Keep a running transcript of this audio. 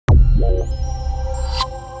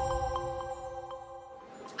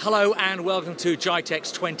Hello and welcome to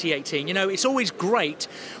GITEX 2018. You know, it's always great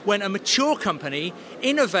when a mature company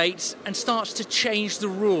innovates and starts to change the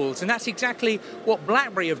rules. And that's exactly what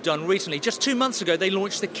Blackberry have done recently. Just 2 months ago, they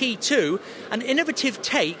launched the Key 2, an innovative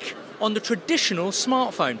take on the traditional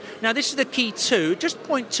smartphone. Now, this is the Key 2. Just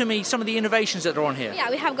point to me some of the innovations that are on here. Yeah,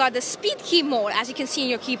 we have got the speed key mode, as you can see in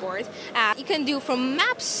your keyboard. You can do from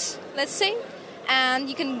maps, let's say, and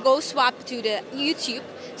you can go swap to the YouTube.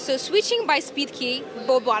 So switching by speed key,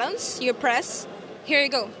 both buttons, you press, here you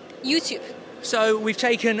go, YouTube. So we've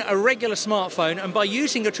taken a regular smartphone and by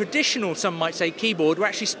using a traditional, some might say, keyboard, we're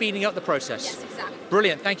actually speeding up the process. Yes, exactly.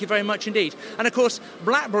 Brilliant, thank you very much indeed. And of course,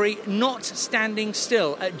 Blackberry not standing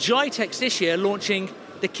still. At GITEX this year launching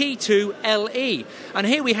the Key 2 LE. And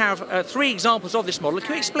here we have 3 examples of this model.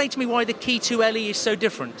 Can you explain to me why the Key 2 LE is so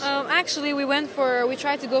different? Actually, we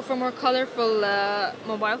tried to go for more colorful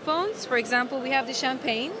mobile phones. For example, we have the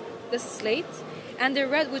champagne, the slate, and the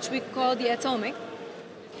red, which we call the atomic.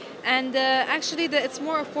 And actually, it's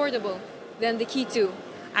more affordable than the Key 2.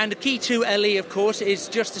 And the Key 2 LE, of course, is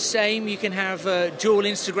just the same. You can have dual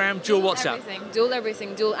Instagram, dual WhatsApp.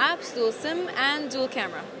 Everything, dual apps, dual SIM, and dual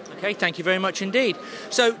camera. Okay, thank you very much indeed.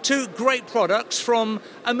 So 2 great products from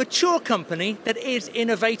a mature company that is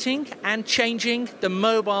innovating and changing the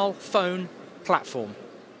mobile phone platform.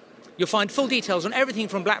 You'll find full details on everything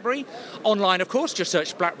from Blackberry online, of course. Just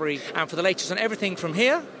search Blackberry, and for the latest on everything from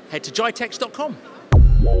here, head to gitex.com.